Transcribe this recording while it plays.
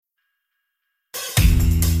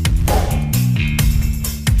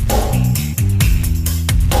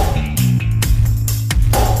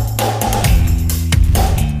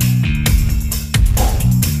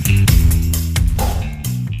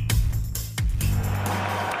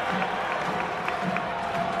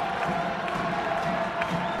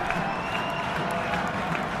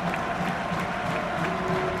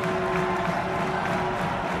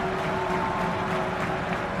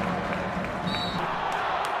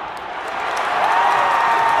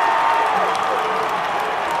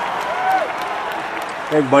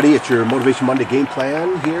Hey everybody, it's your Motivation Monday game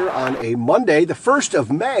plan here on a Monday, the 1st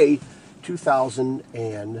of May,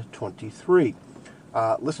 2023.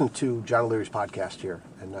 Listen to John O'Leary's podcast here,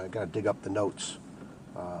 and I got to dig up the notes.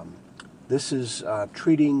 This is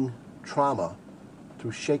treating trauma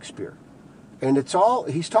through Shakespeare. And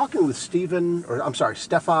he's talking with Stefan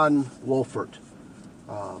Wolfert.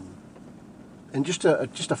 And just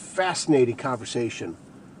a fascinating conversation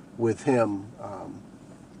with him.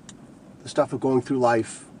 The stuff of going through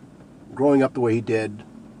life, growing up the way he did,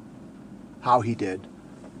 how he did,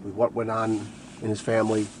 with what went on in his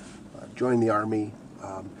family, joining the Army.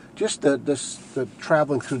 Just the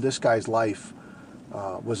traveling through this guy's life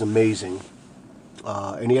was amazing.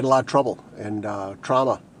 And he had a lot of trouble and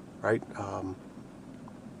trauma, right? I'm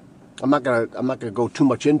not gonna go too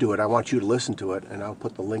much into it. I want you to listen to it, and I'll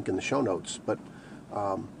put the link in the show notes. But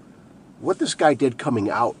what this guy did coming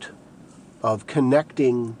out of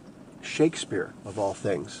connecting Shakespeare, of all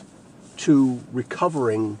things, to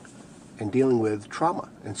recovering and dealing with trauma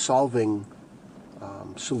and solving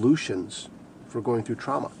solutions for going through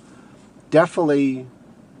trauma. Definitely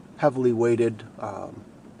heavily weighted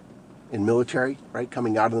in military, right?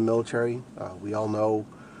 Coming out of the military. We all know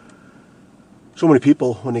so many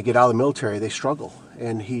people, when they get out of the military, they struggle.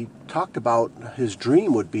 And he talked about his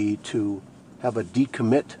dream would be to have a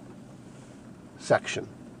decommit session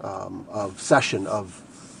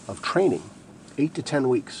of training, 8 to 10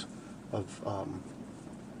 weeks of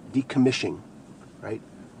decommissioning, right?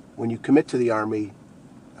 When you commit to the Army,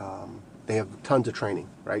 they have tons of training,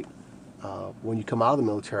 right? When you come out of the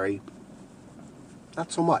military,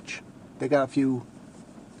 not so much. They got a few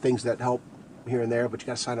things that help here and there, but you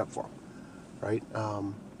got to sign up for them, right?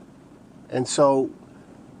 And so,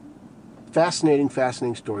 fascinating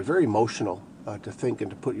story, very emotional to think and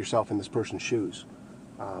to put yourself in this person's shoes.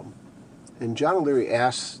 And John O'Leary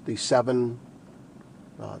asks these Live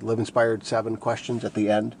Inspired 7 questions at the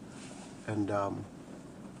end. And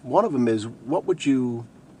one of them is, what would you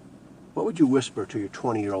whisper to your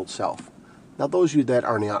 20-year-old self? Now, those of you that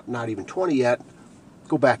are not even 20 yet,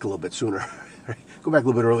 go back a little bit sooner. Go back a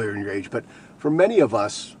little bit earlier in your age. But for many of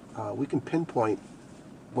us, we can pinpoint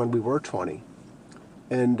when we were 20.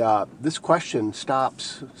 And this question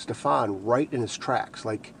stops Stefan right in his tracks.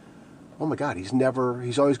 Like, oh my God, he's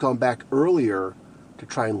always gone back earlier to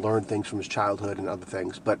try and learn things from his childhood and other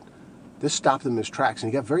things, but this stopped him in his tracks,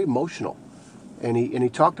 and he got very emotional. And he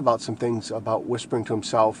talked about some things about whispering to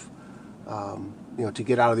himself, to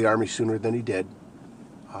get out of the Army sooner than he did,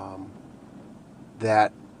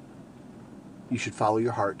 that you should follow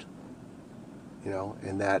your heart,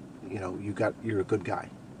 and that, you're a good guy.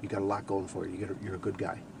 You got a lot going for you. You're a good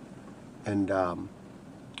guy.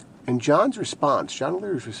 And John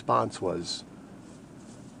O'Leary's response was,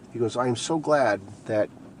 he goes, I am so glad that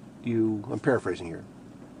I'm paraphrasing here,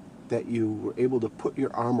 that you were able to put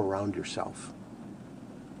your arm around yourself.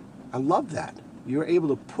 I love that. You're able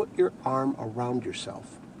to put your arm around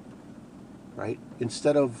yourself, right?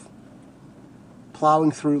 Instead of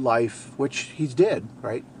plowing through life, which he did,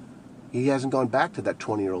 right? He hasn't gone back to that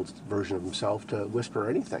 20-year-old version of himself to whisper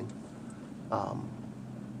anything.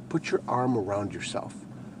 Put your arm around yourself.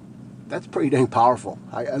 That's pretty dang powerful.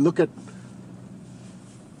 I look at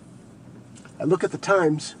the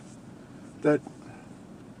times that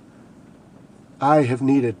I have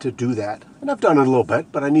needed to do that, and I've done it a little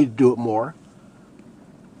bit, but I need to do it more,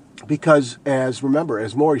 because as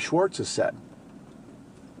Maury Schwartz has said,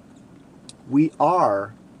 we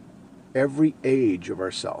are every age of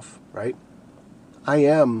ourself, right?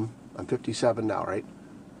 I'm 57 now, right?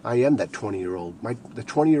 I am that 20-year-old. The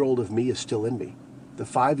 20-year-old of me is still in me. The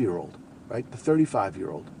 5-year-old, right? The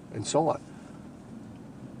 35-year-old, and so on.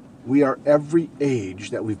 We are every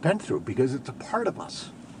age that we've been through because it's a part of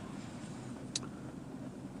us.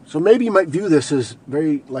 So maybe you might view this as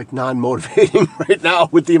very non-motivating right now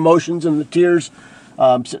with the emotions and the tears.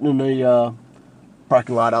 I'm sitting in the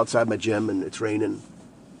parking lot outside my gym, and it's raining.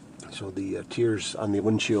 So the tears on the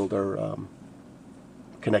windshield are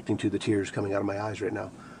connecting to the tears coming out of my eyes right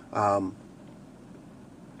now.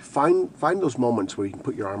 Find those moments where you can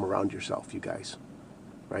put your arm around yourself, you guys,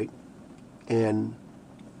 right? And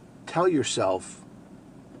tell yourself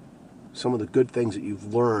some of the good things that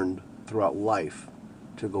you've learned throughout life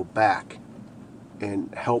to go back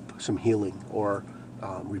and help some healing or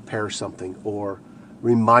repair something, or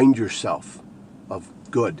remind yourself of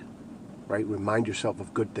good, right? Remind yourself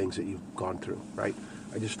of good things that you've gone through, right?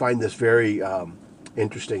 I just find this very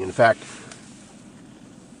interesting. In fact,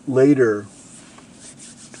 later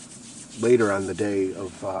on the day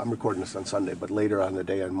of, I'm recording this on Sunday, but later on the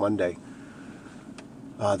day on Monday,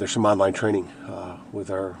 there's some online training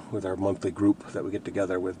with our monthly group that we get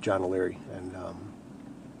together with John O'Leary. And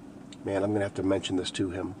man, I'm going to have to mention this to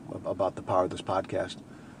him about the power of this podcast.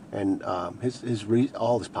 And all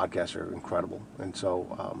his podcasts are incredible. And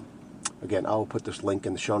so, again, I will put this link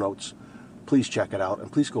in the show notes. Please check it out,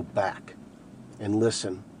 and please go back and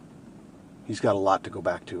listen. He's got a lot to go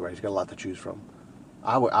back to, right? He's got a lot to choose from.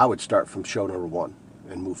 I would start from show number 1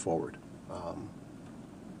 and move forward,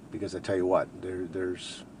 because I tell you what,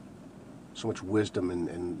 there's so much wisdom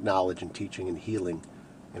and knowledge and teaching and healing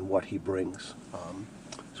in what he brings.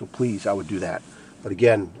 So please, I would do that. But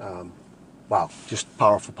again, wow, just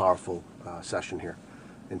powerful session here.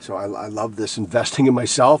 And so I love this investing in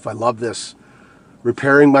myself. I love this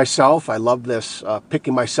repairing myself. I love this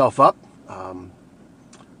picking myself up.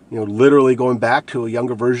 Literally going back to a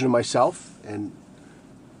younger version of myself and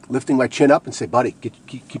lifting my chin up and say, buddy,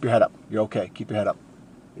 keep your head up. You're okay. Keep your head up.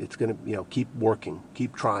 It's going to, keep working,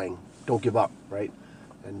 keep trying. Don't give up, right?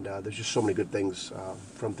 And there's just so many good things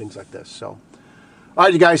from things like this. So, all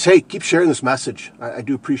right, you guys, hey, keep sharing this message. I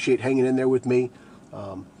do appreciate hanging in there with me.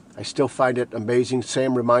 I still find it amazing.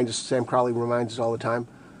 Sam Crowley reminds us all the time,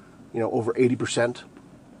 over 80%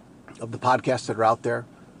 of the podcasts that are out there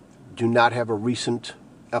do not have a recent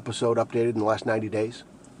episode updated in the last 90 days.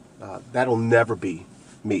 That'll never be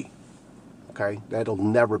me. Okay? That'll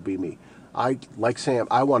never be me. Like Sam,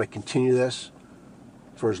 I want to continue this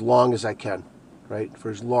for as long as I can, right? For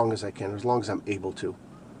as long as I can, as long as I'm able to.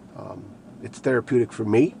 It's therapeutic for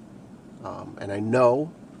me, and I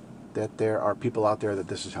know that there are people out there that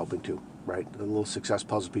this is helping too, right? The little success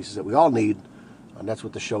puzzle pieces that we all need, and that's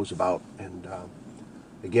what the show's about. And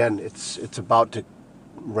again, it's about to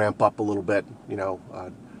ramp up a little bit.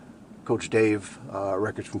 Coach Dave,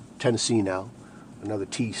 records from Tennessee now, another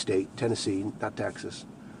T state, Tennessee, not Texas,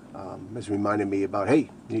 has reminded me about, hey,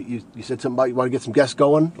 you said something about you want to get some guests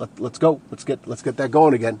going. Let's go. Let's get that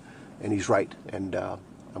going again. And he's right. And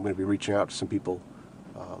I'm going to be reaching out to some people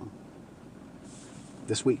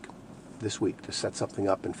this week to set something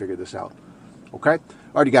up and figure this out. Okay? All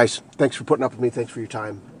right, you guys. Thanks for putting up with me. Thanks for your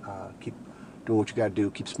time. Keep doing what you got to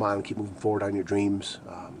do. Keep smiling. Keep moving forward on your dreams.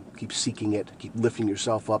 Keep seeking it. Keep lifting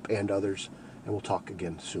yourself up and others. And we'll talk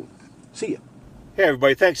again soon. See ya. Hey,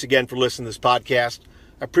 everybody. Thanks again for listening to this podcast.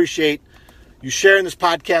 I appreciate you sharing this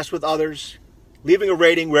podcast with others, leaving a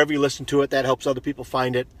rating wherever you listen to it. That helps other people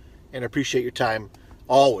find it. And I appreciate your time,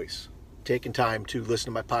 always taking time to listen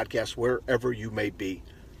to my podcast wherever you may be.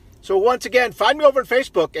 So once again, find me over on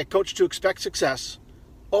Facebook at Coach to Expect Success,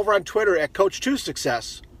 over on Twitter at Coach to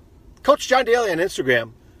Success, Coach John Daly on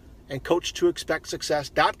Instagram, and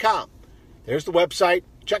coach2expectsuccess.com. There's the website.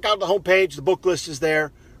 Check out the homepage. The book list is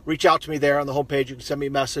there. Reach out to me there on the homepage. You can send me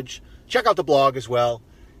a message. Check out the blog as well.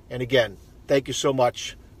 And again, thank you so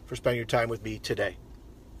much for spending your time with me today.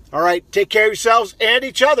 All right, take care of yourselves and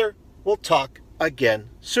each other. We'll talk again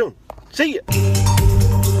soon. See ya.